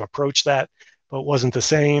that sort of approached that, but wasn't the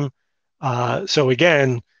same. So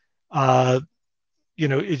again,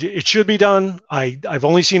 it should be done. I've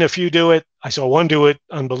only seen a few do it. I saw one do it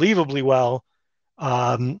unbelievably well.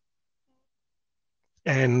 And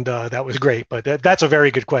that was great. But that's a very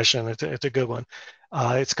good question. It's a good one.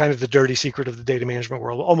 It's kind of the dirty secret of the data management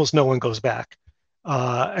world. Almost no one goes back.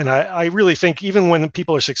 And I really think even when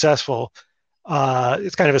people are successful,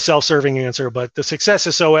 it's kind of a self-serving answer, but the success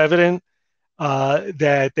is so evident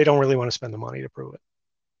that they don't really want to spend the money to prove it.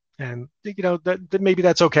 And that maybe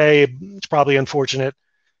that's okay. It's probably unfortunate.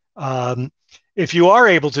 If you are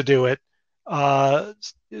able to do it,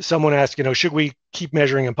 someone asked, should we keep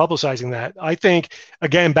measuring and publicizing that? I think,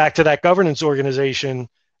 again, back to that governance organization.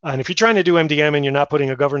 And if you're trying to do MDM and you're not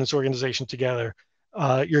putting a governance organization together,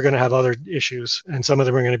 you're going to have other issues, and some of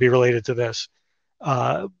them are going to be related to this.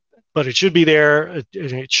 But it should be there.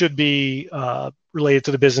 It should be related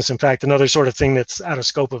to the business. In fact, another sort of thing that's out of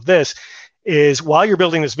scope of this is while you're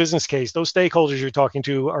building this business case, those stakeholders you're talking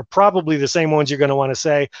to are probably the same ones you're going to want to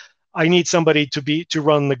say, I need somebody to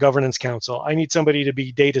run the governance council. I need somebody to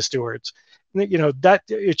be data stewards. That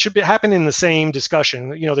it should happen in the same discussion.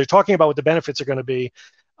 They're talking about what the benefits are going to be.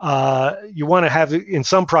 You want to have in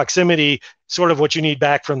some proximity sort of what you need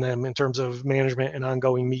back from them in terms of management and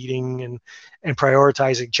ongoing meeting and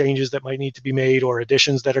prioritizing changes that might need to be made or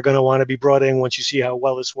additions that are going to want to be brought in once you see how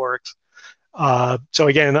well this works. So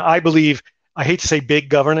again, I believe, I hate to say big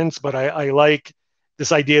governance, but I like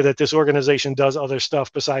this idea that this organization does other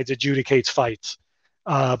stuff besides adjudicates fights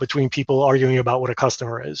between people arguing about what a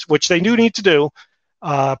customer is, which they do need to do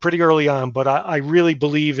pretty early on. But I really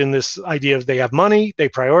believe in this idea of they have money, they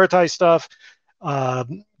prioritize stuff.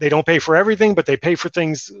 They don't pay for everything, but they pay for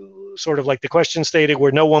things sort of like the question stated,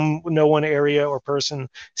 where no one area or person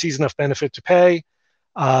sees enough benefit to pay.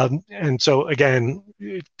 And so again,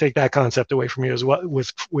 take that concept away from you as well,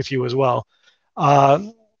 with you as well.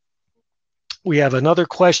 We have another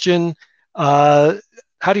question. How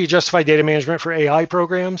do you justify data management for AI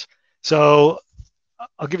programs? So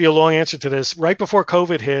I'll give you a long answer to this. Right before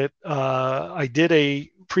COVID hit, I did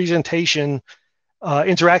a presentation,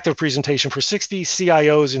 interactive presentation for 60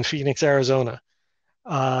 CIOs in Phoenix, Arizona.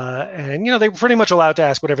 And they were pretty much allowed to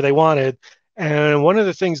ask whatever they wanted. And one of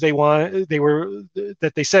the things they said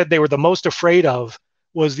they were the most afraid of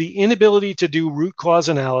was the inability to do root cause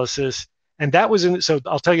analysis. And that was so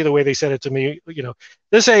I'll tell you the way they said it to me.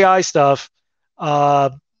 This AI stuff,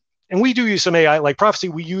 and we do use some AI, like Prophecy,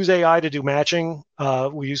 we use AI to do matching.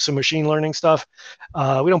 We use some machine learning stuff. We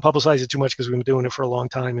don't publicize it too much because we've been doing it for a long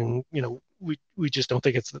time, and we just don't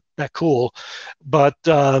think it's that cool. But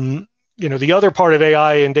the other part of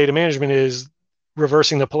AI and data management is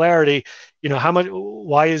reversing the polarity. Why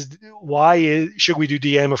should we do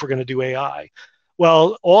DM if we're going to do AI?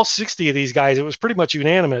 Well, all 60 of these guys, it was pretty much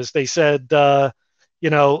unanimous. They said, I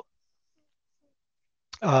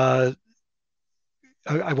want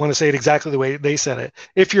to say it exactly the way they said it.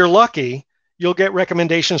 If you're lucky, you'll get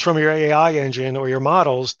recommendations from your AI engine or your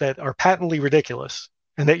models that are patently ridiculous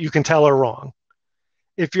and that you can tell are wrong.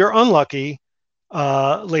 If you're unlucky,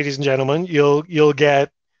 ladies and gentlemen, you'll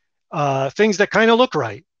get things that kind of look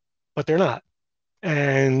right, but they're not.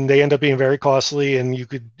 And they end up being very costly, and you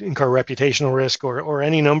could incur reputational risk or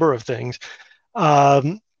any number of things.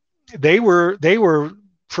 They were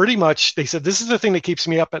pretty much, they said, this is the thing that keeps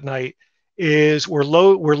me up at night, is we're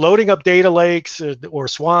loading up data lakes or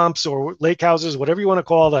swamps or lake houses, whatever you want to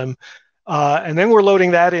call them. And then we're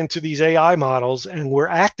loading that into these AI models, and we're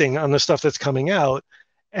acting on the stuff that's coming out.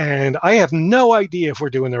 And I have no idea if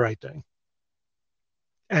we're doing the right thing.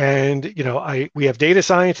 And, we have data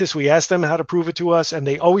scientists, we ask them how to prove it to us, and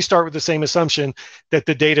they always start with the same assumption that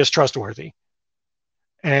the data is trustworthy.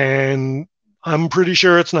 And I'm pretty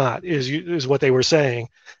sure it's not, is what they were saying.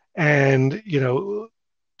 And,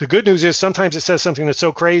 the good news is sometimes it says something that's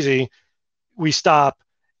so crazy, we stop.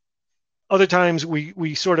 Other times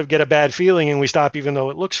we sort of get a bad feeling and we stop even though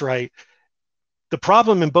it looks right. The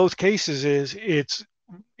problem in both cases is it's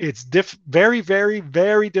very, very,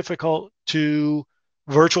 very difficult to,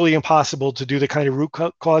 virtually impossible to do the kind of root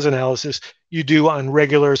cause analysis you do on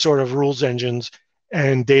regular sort of rules engines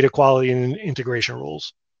and data quality and integration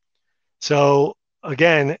rules. So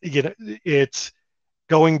again, it's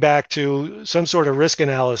going back to some sort of risk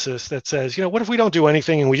analysis that says, what if we don't do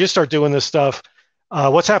anything and we just start doing this stuff?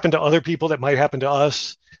 What's happened to other people that might happen to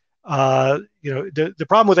us? The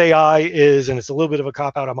problem with AI is, and it's a little bit of a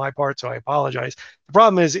cop out on my part, so I apologize. The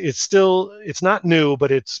problem is it's not new,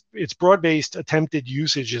 but its broad-based attempted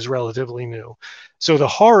usage is relatively new. So the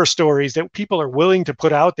horror stories that people are willing to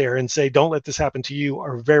put out there and say, don't let this happen to you,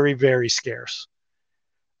 are very, very scarce.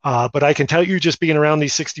 But I can tell you, just being around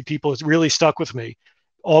these 60 people, it's really stuck with me,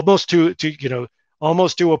 almost to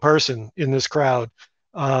a person in this crowd.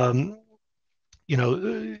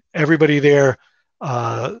 Everybody there.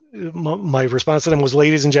 My response to them was,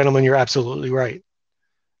 ladies and gentlemen, you're absolutely right.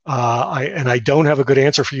 I don't have a good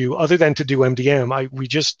answer for you other than to do MDM.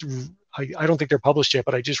 I don't think they're published yet,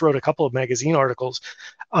 but I just wrote a couple of magazine articles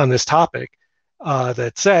on this topic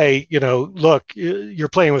that say, look, you're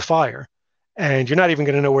playing with fire, and you're not even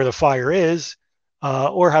going to know where the fire is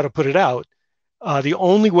or how to put it out. The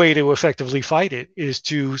only way to effectively fight it is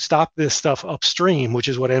to stop this stuff upstream, which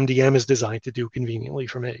is what MDM is designed to do conveniently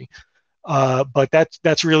for me. But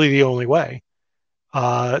that's really the only way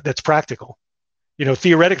that's practical.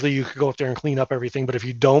 Theoretically, you could go up there and clean up everything, but if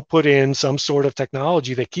you don't put in some sort of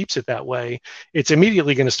technology that keeps it that way, it's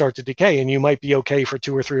immediately going to start to decay, and you might be okay for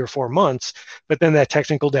 2 or 3 or 4 months, but then that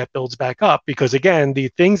technical debt builds back up because, again, the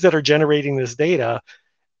things that are generating this data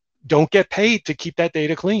don't get paid to keep that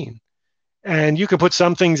data clean. And you can put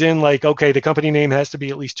some things in like, okay, the company name has to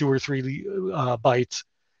be at least 2 or 3 bytes,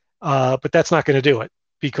 but that's not going to do it,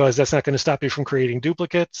 because that's not going to stop you from creating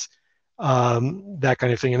duplicates, that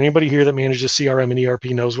kind of thing. And anybody here that manages CRM and ERP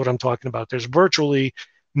knows what I'm talking about. There's virtually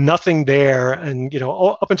nothing there. And,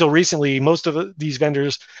 up until recently, most of these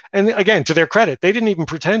vendors, and again, to their credit, they didn't even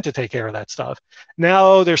pretend to take care of that stuff.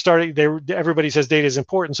 Now everybody says data is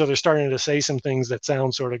important, so they're starting to say some things that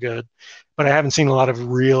sound sort of good, but I haven't seen a lot of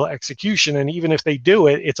real execution. And even if they do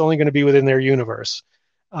it, it's only going to be within their universe.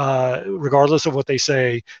 Regardless of what they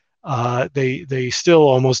say, they still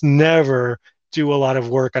almost never do a lot of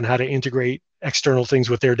work on how to integrate external things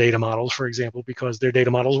with their data models, for example, because their data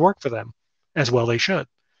models work for them as well they should.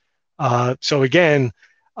 So again,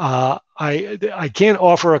 I can't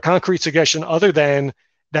offer a concrete suggestion other than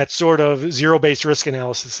that sort of zero-based risk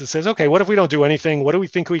analysis that says, okay, what if we don't do anything? What do we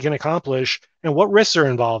think we can accomplish? And what risks are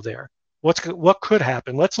involved there? What could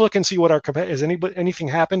happen? Let's look and see what has anything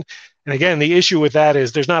happened. And again, the issue with that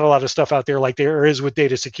is there's not a lot of stuff out there like there is with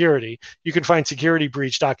data security. You can find security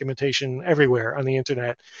breach documentation everywhere on the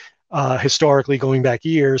internet, historically going back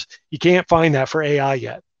years. You can't find that for AI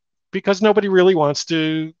yet because nobody really wants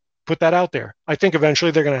to put that out there. I think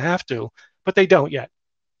eventually they're going to have to, but they don't yet,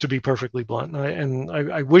 to be perfectly blunt.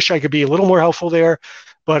 I wish I could be a little more helpful there,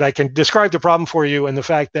 but I can describe the problem for you, and the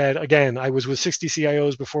fact that, again, I was with 60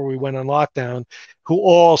 CIOs before we went on lockdown who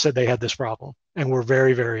all said they had this problem and were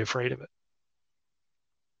very, very afraid of it.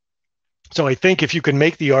 So I think if you can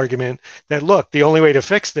make the argument that, look, the only way to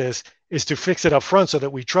fix this is to fix it up front so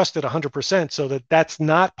that we trust it 100%, so that that's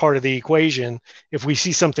not part of the equation. If we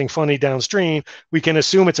see something funny downstream, we can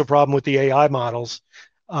assume it's a problem with the AI models,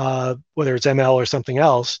 whether it's ML or something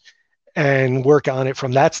else, and work on it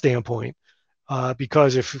from that standpoint.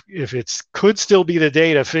 Because if it could still be the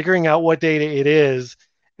data, figuring out what data it is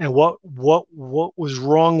and what was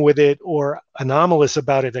wrong with it or anomalous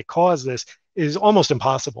about it that caused this is almost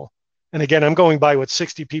impossible. And again, I'm going by what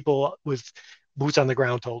 60 people with boots on the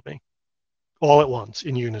ground told me, all at once,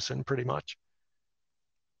 in unison, pretty much.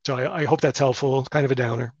 So I hope that's helpful. It's kind of a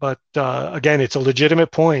downer, but again, it's a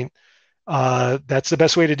legitimate point. That's the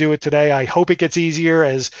best way to do it today. I hope it gets easier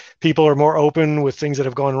as people are more open with things that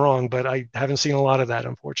have gone wrong, but I haven't seen a lot of that,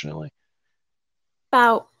 unfortunately.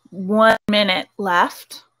 About 1 minute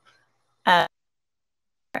left.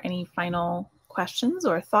 Any final questions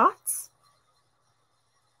or thoughts?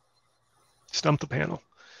 Stump the panel.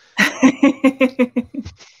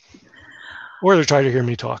 Or they're trying to hear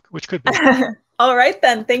me talk, which could be. All right,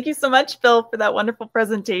 then. Thank you so much, Phil, for that wonderful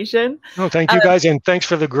presentation. No, thank you, guys. And thanks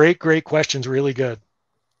for the great questions. Really good.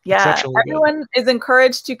 Yeah, everyone is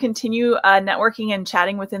encouraged to continue networking and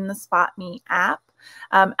chatting within the SpotMe app.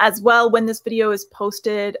 As well, when this video is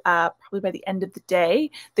posted, probably by the end of the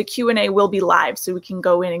day, the Q&A will be live, so we can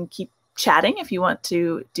go in and keep chatting if you want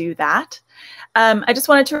to do that. I just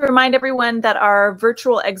wanted to remind everyone that our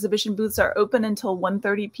virtual exhibition booths are open until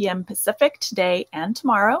 1:30 p.m. Pacific today and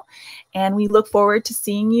tomorrow, and we look forward to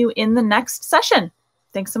seeing you in the next session.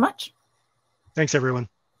 Thanks so much. Thanks, everyone.